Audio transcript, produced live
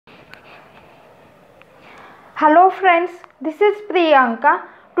Hello friends, this is Priyanka.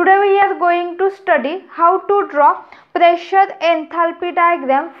 Today we are going to study how to draw pressure enthalpy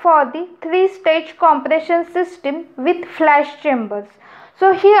diagram for the three-stage compression system with flash chambers.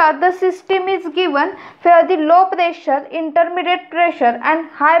 So here the system is given where the low pressure, intermediate pressure and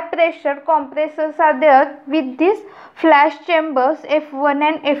high pressure compressors are there with these flash chambers F1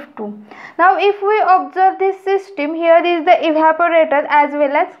 and F2. Now if we observe this system, here is the evaporator as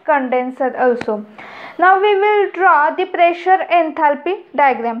well as condenser also. Now we will draw the pressure enthalpy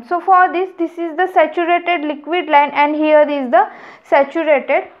diagram. So for this is the saturated liquid line and here is the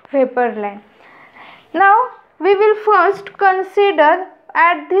saturated vapor line. Now we will first consider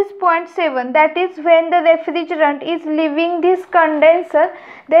at this point 7, that is when the refrigerant is leaving this condenser,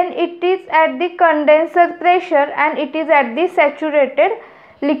 then it is at the condenser pressure and it is at the saturated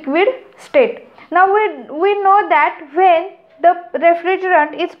liquid state. Now we know that when the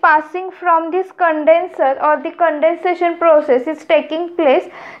refrigerant is passing from this condenser or the condensation process is taking place,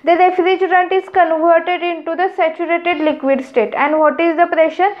 the refrigerant is converted into the saturated liquid state. And what is the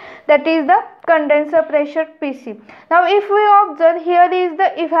pressure? That is the condenser pressure PC. Now if we observe, here is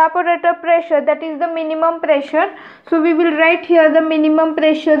the evaporator pressure, that is the minimum pressure. So we will write here the minimum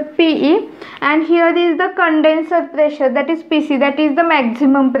pressure PE, and here is the condenser pressure, that is PC, that is the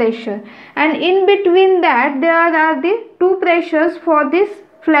maximum pressure. And in between that there are the two pressures for this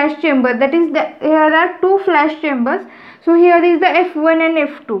flash chamber, that is here are two flash chambers. So here is the F1 and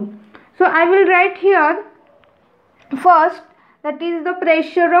F2. So I will write here first, that is the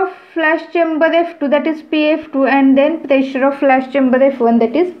pressure of flash chamber F2, that is PF2, and then pressure of flash chamber F1,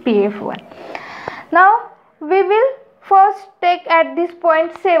 that is PF1. Now we will first take at this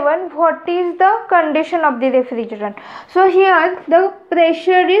point 7 what is the condition of the refrigerant. So here the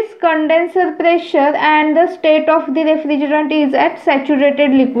pressure is condenser pressure and the state of the refrigerant is at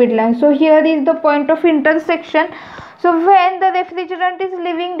saturated liquid line. So here is the point of intersection. So when the refrigerant is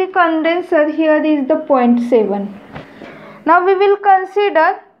leaving the condenser, here is the point 7. Now we will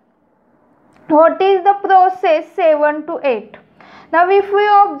consider what is the process 7 to 8. Now if we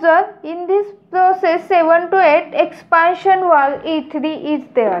observe in this process 7 to 8, expansion valve E3 is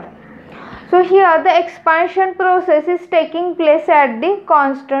there. So here the expansion process is taking place at the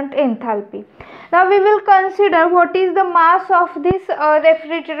constant enthalpy. Now we will consider what is the mass of this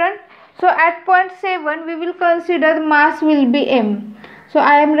refrigerant. So at point 7 we will consider mass will be M. So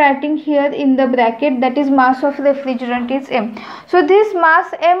I am writing here in the bracket, that is mass of refrigerant is M. So this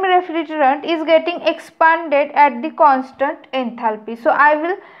mass M refrigerant is getting expanded at the constant enthalpy. So I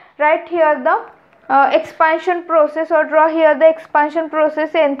will write here the expansion process, or draw here the expansion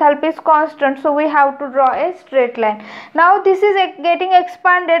process. Enthalpy is constant, so we have to draw a straight line. Now this is getting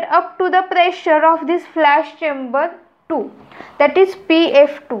expanded up to the pressure of this flash chamber 2, that is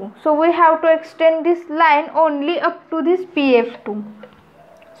PF2. So we have to extend this line only up to this PF2.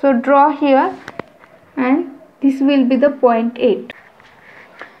 So draw here, and this will be the point 8.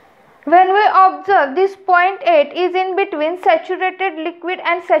 When we observe, this point 8 is in between saturated liquid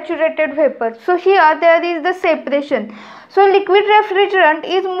and saturated vapor. So here there is the separation. So liquid refrigerant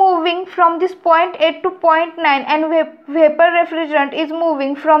is moving from this point 8 to point 9 and vapor refrigerant is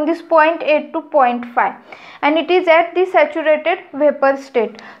moving from this point 8 to point 5, and it is at the saturated vapor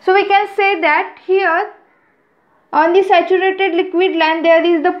state. So we can say that here on the saturated liquid line there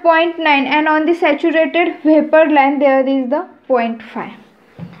is the point 9 and on the saturated vapor line there is the point 5.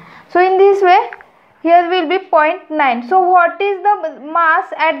 So in this way here will be point 9. So what is the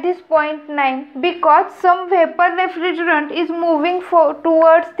mass at this point 9? Because some vapor refrigerant is moving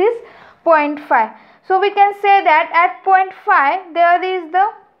towards this point 5. So we can say that at point 5 there is the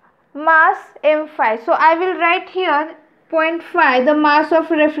mass M5. So I will write here point 5, the mass of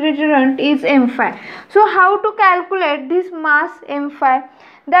refrigerant is M5. So how to calculate this mass M5?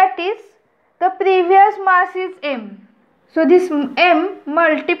 That is, the previous mass is M. So this M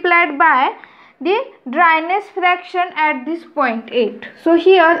multiplied by the dryness fraction at this point 8. So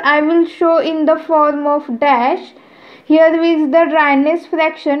here I will show in the form of dash. Here is the dryness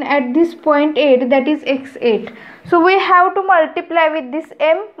fraction at this point 8, that is X8. So we have to multiply with this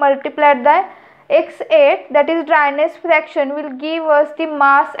M multiplied by X8, that is dryness fraction, will give us the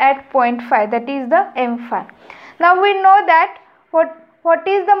mass at point 5, that is the M5. Now we know that what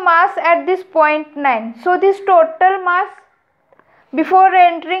is the mass at this point 9. So this total mass before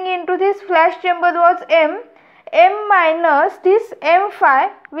entering into this flash chamber was M. M minus this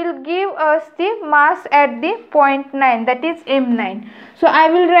M5 will give us the mass at the point 9, that is M9. So I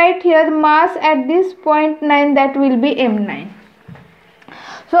will write here mass at this point 9, that will be M9.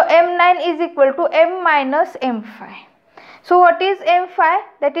 So M9 is equal to M minus M5. So what is m phi?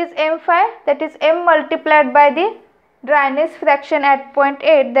 That is m phi, that is m multiplied by the dryness fraction at point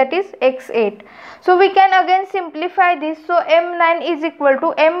 8, that is x8. So we can again simplify this. So m9 is equal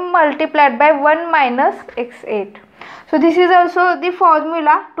to m multiplied by 1 minus x8. So this is also the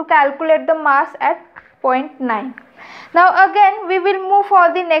formula to calculate the mass at point 9. Now again we will move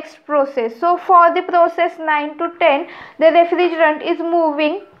for the next process. So for the process 9 to 10, the refrigerant is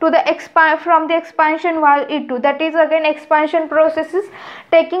moving to the from the expansion valve E2. That is again expansion process is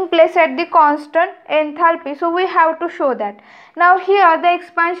taking place at the constant enthalpy. So we have to show that. Now here the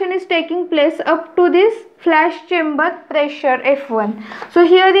expansion is taking place up to this flash chamber pressure F1. So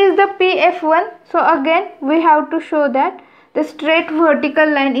here is the PF1. So again we have to show that the straight vertical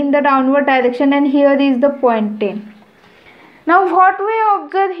line in the downward direction, and here is the point 10. Now what we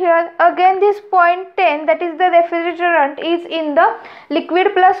observe here, again this point 10, that is the refrigerant, is in the liquid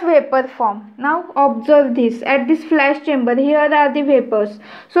plus vapor form. Now observe this, at this flash chamber here are the vapors.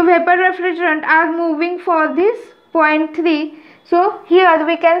 So vapor refrigerant are moving for this point 3. So here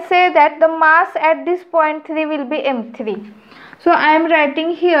we can say that the mass at this point 3 will be m3. So I am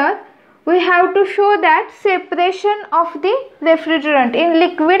writing here, we have to show that separation of the refrigerant in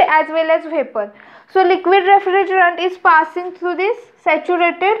liquid as well as vapor. So liquid refrigerant is passing through this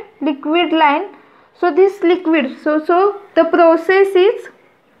saturated liquid line. So this liquid, so the process is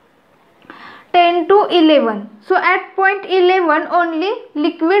 10 to 11. So at point 11 only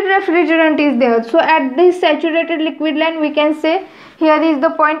liquid refrigerant is there. So at this saturated liquid line we can say here is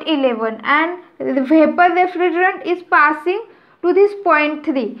the point 11, and the vapor refrigerant is passing to this point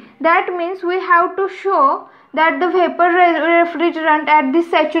 3. That means we have to show that the vapor refrigerant at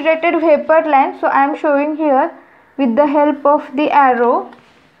this saturated vapor line, so I am showing here with the help of the arrow,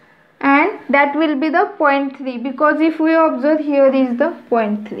 and that will be the point 3, because if we observe here is the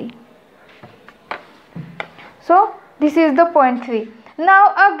point 3. So this is the point 3.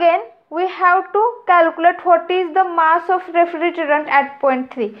 Now again we have to calculate what is the mass of refrigerant at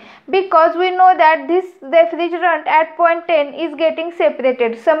point 3, because we know that this refrigerant at point 10 is getting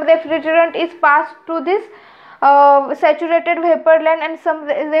separated. Some refrigerant is passed to this saturated vapor line, and some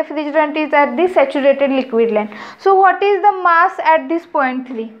refrigerant is at the saturated liquid line. So what is the mass at this point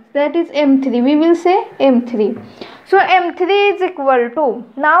 3? That is m3. We will say m3. So m3 is equal to,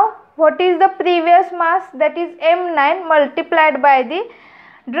 now what is the previous mass? That is m9 multiplied by the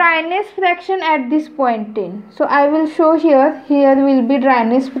dryness fraction at this point 10. So I will show here will be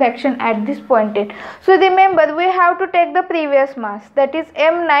dryness fraction at this point 10. So remember we have to take the previous mass, that is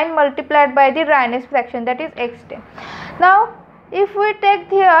m9 multiplied by the dryness fraction, that is x10. Now if we take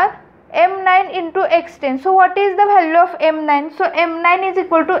here m9 into x10, so what is the value of m9? So m9 is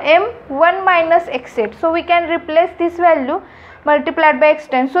equal to m1 minus x8. So we can replace this value multiplied by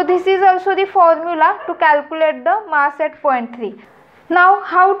x10. So this is also the formula to calculate the mass at point 3. Now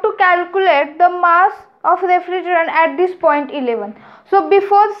how to calculate the mass of refrigerant at this point 11? So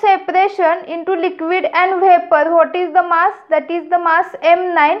before separation into liquid and vapor, what is the mass? That is the mass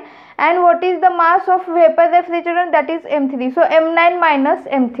m9, and what is the mass of vapor refrigerant? That is m3. So m9 minus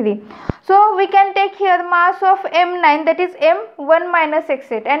m3. So we can take here mass of m9, that is m1 minus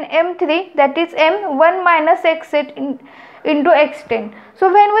x8, and m3, that is m1 minus x8 into x10.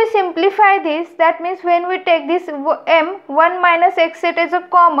 So when we simplify this, that means when we take this m1 minus x8 as a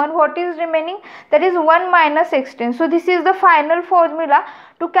common, what is remaining? That is 1 minus x10. So this is the final formula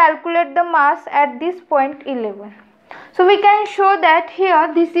to calculate the mass at this point 11. So we can show that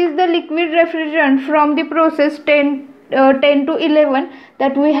here this is the liquid refrigerant from the process 10 to 11,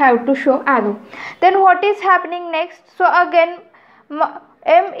 that we have to show arrow. Then what is happening next? So again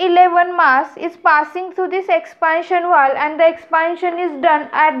M11 mass is passing through this expansion valve, and the expansion is done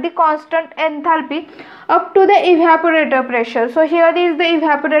at the constant enthalpy up to the evaporator pressure. So here is the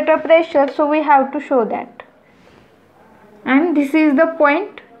evaporator pressure, so we have to show that, and this is the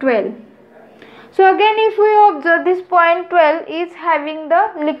point 12. So again if we observe, this point 12 is having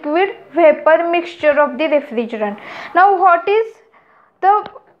the liquid vapor mixture of the refrigerant. Now what is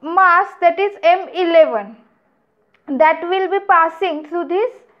the mass? That is M11, that will be passing through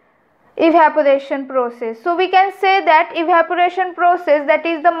this evaporation process. So we can say that evaporation process, that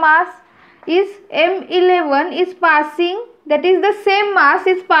is the mass is M11 is passing, that is the same mass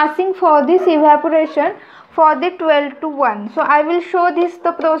is passing for this evaporation for the 12 to 1. So I will show this,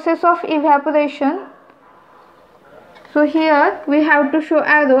 the process of evaporation. So here we have to show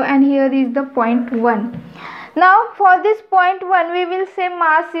arrow, and here is the point 1. Now for this point 1 we will say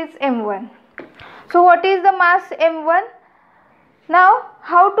mass is M1. So what is the mass M1? Now,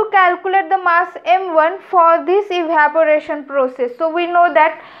 how to calculate the mass M1 for this evaporation process? So, we know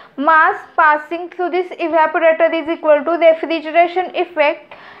that mass passing through this evaporator is equal to refrigeration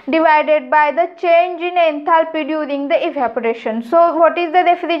effect divided by the change in enthalpy during the evaporation. So, what is the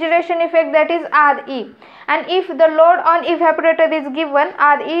refrigeration effect? That is Re. And if the load on evaporator is given,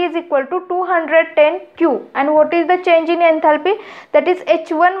 Re is equal to 210 Q. And what is the change in enthalpy? That is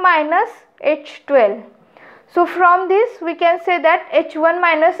H1 minus H12. So from this we can say that H1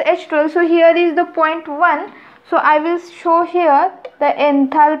 minus H12. So here is the point 1. So I will show here the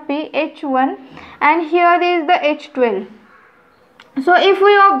enthalpy H1 and here is the H12. So if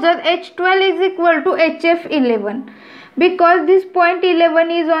we observe, H12 is equal to HF11 because this point 11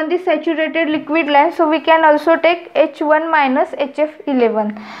 is on the saturated liquid line. So we can also take H1 minus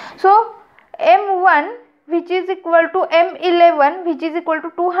HF11. So M1 which is equal to M11 which is equal to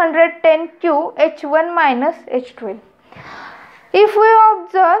 210 Q H1 minus H12. If we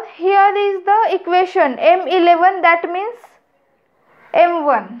observe, here is the equation M11, that means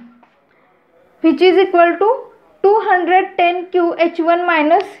M1 which is equal to 210 Q H1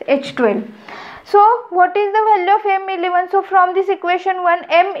 minus H12. So what is the value of M11? So from this equation 1,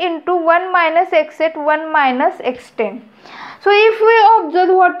 M into 1 minus X at 1 minus X10. So if we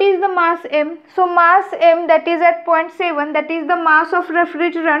observe what is the mass M, so mass M, that is at point 7, that is the mass of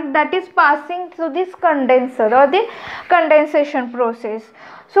refrigerant that is passing through this condenser or the condensation process.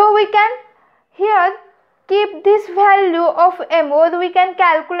 So we can here keep this value of M, or we can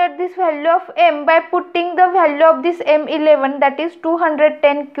calculate this value of M by putting the value of this M11, that is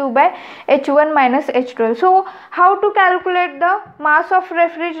 210 Q by H1 minus H12. So how to calculate the mass of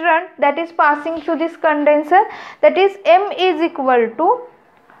refrigerant that is passing through this condenser? That is M is equal to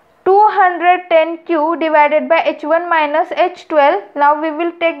 210 Q divided by H1 minus H12. Now we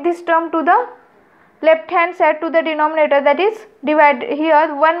will take this term to the left hand side, to the denominator, that is divide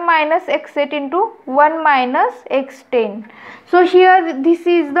here 1 minus X8 into 1 minus X10. So here this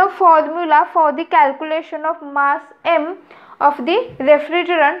is the formula for the calculation of mass M of the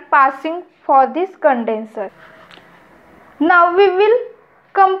refrigerant passing for this condenser. Now we will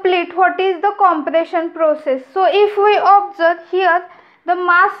complete what is the compression process. So if we observe here, the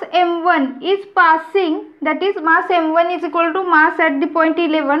mass M1 is passing, that is mass M1 is equal to mass at the point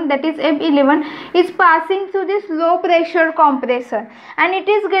 11, that is M11, is passing through this low pressure compressor and it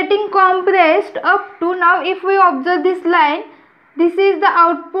is getting compressed up to, now if we observe this line, this is the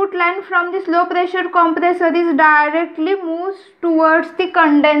output line from this low pressure compressor, is directly moves towards the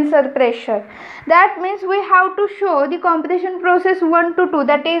condenser pressure. That means we have to show the compression process 1 to 2,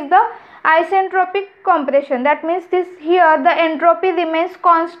 that is the isentropic compression. That means this here the entropy remains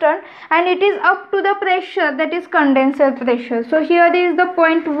constant and it is up to the pressure, that is condenser pressure. So here is the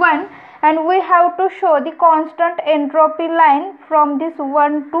point 1 and we have to show the constant entropy line from this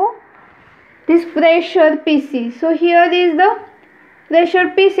 1 to this pressure PC. So here is the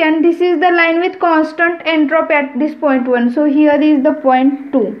pressure PC and this is the line with constant entropy at this point 1. So here is the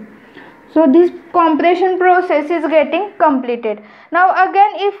point 2. So this compression process is getting completed. Now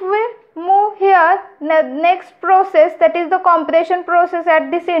again if we move here, next process, that is the compression process at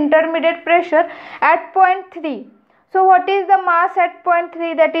this intermediate pressure at point 3. So what is the mass at point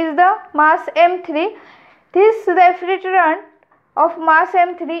 3? That is the mass M3. This refrigerant of mass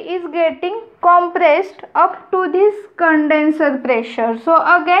M3 is getting compressed up to this condenser pressure. So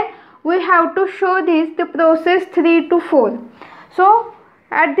again we have to show this, the process 3 to 4. So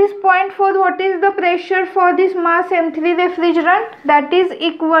at this point 4, what is the pressure for this mass M3 refrigerant? That is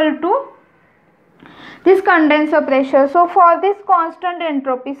equal to this condenser pressure. So for this constant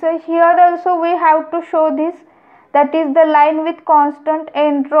entropy, so here also we have to show this, that is the line with constant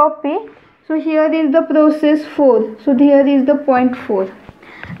entropy. So here is the process 4. So here is the point 4.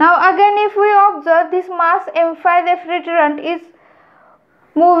 Now again if we observe, this mass M5 refrigerant is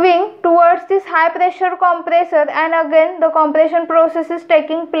moving towards this high pressure compressor and again the compression process is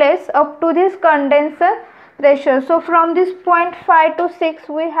taking place up to this condenser pressure. So from this point 5 to 6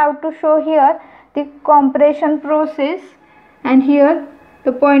 we have to show here the compression process and here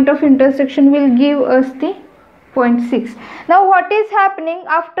the point of intersection will give us the point 6. Now what is happening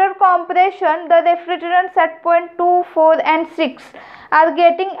after compression? The refrigerants at point 2, 4 and 6 are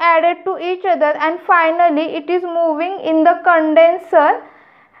getting added to each other and finally it is moving in the condenser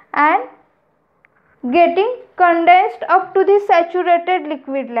and getting condensed up to the saturated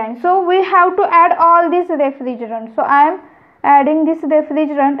liquid line. So we have to add all these refrigerants. So I am adding this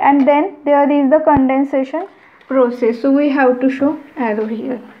refrigerant and then there is the condensation process. So we have to show arrow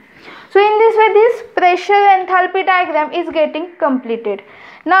here. So in this way this pressure enthalpy diagram is getting completed.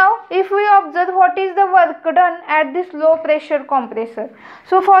 Now if we observe what is the work done at this low pressure compressor.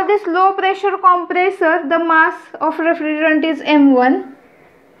 So for this low pressure compressor, the mass of refrigerant is M1,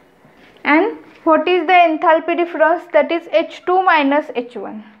 and what is the enthalpy difference, that is H2 minus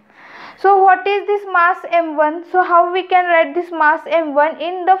H1. So what is this mass M1? So how we can write this mass M1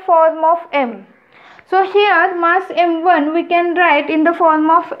 in the form of M? So here mass M1 we can write in the form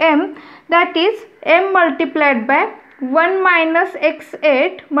of M, that is M multiplied by 1 minus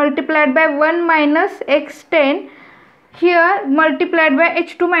x8 multiplied by 1 minus x10 here multiplied by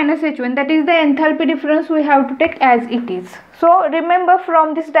H2 minus H1, that is the enthalpy difference we have to take as it is. So remember,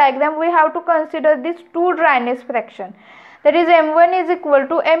 from this diagram we have to consider this two dryness fraction, that is M1 is equal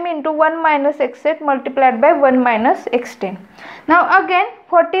to M into 1 minus x8 multiplied by 1 minus x10. Now again,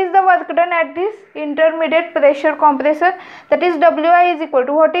 what is the work done at this intermediate pressure compressor, that is Wi is equal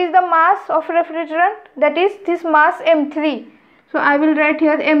to what is the mass of refrigerant, that is this mass M3. So I will write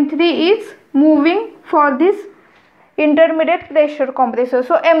here M3 is moving for this intermediate pressure compressor.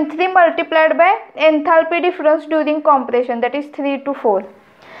 So M3 multiplied by enthalpy difference during compression, that is 3 to 4,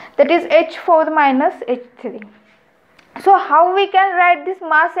 that is H4 minus H3. So how we can write this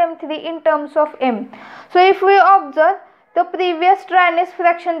mass M3 in terms of M? So if we observe the previous dryness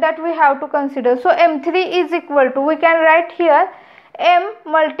fraction that we have to consider, so M3 is equal to, we can write here M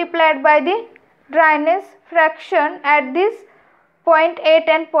multiplied by the dryness fraction at this point 8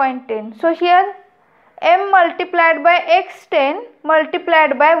 and point 10. So here M multiplied by x10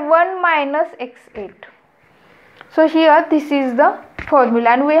 multiplied by 1 minus x8. So here this is the formula,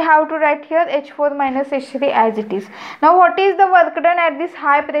 and we have to write here H4 minus H3 as it is. Now what is the work done at this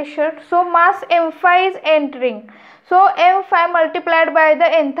high pressure? So mass M5 is entering. So M5 multiplied by the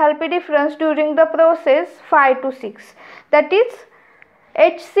enthalpy difference during the process 5 to 6, that is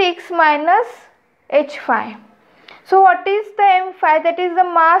H6 minus H5. So what is the M5? That is the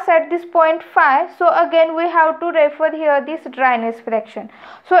mass at this point 5. So again we have to refer here this dryness fraction.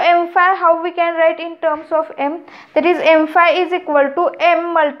 So M5 how we can write in terms of M? That is M5 is equal to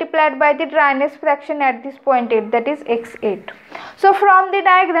M multiplied by the dryness fraction at this point 8, that is X8. So from the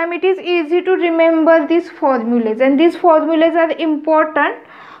diagram it is easy to remember these formulas, and these formulas are important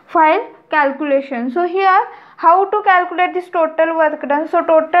while calculation. So here how to calculate this total work done? So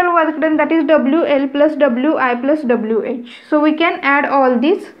total work done, that is WL plus WI plus WH. So we can add all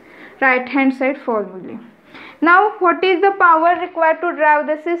these right hand side formulae. Now what is the power required to drive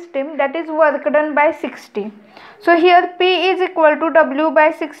the system? That is work done by 60. So here P is equal to W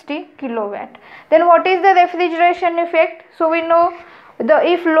by 60 kilowatt. Then what is the refrigeration effect? So we know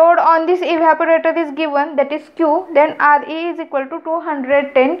if load on this evaporator is given, that is Q, then RE is equal to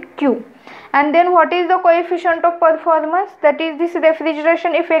 210 Q. And then what is the coefficient of performance? That is this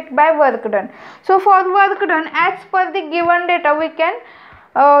refrigeration effect by work done. So for work done, as per the given data we can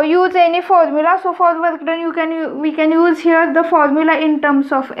use any formula. So for work done we can use here the formula in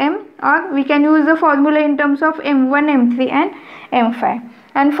terms of M, or we can use the formula in terms of M1, M3 and M5.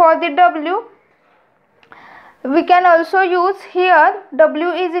 And for the W we can also use here W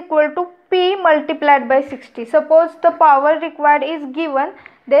is equal to P multiplied by 60. Suppose the power required is given,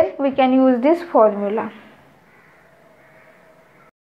 then we can use this formula.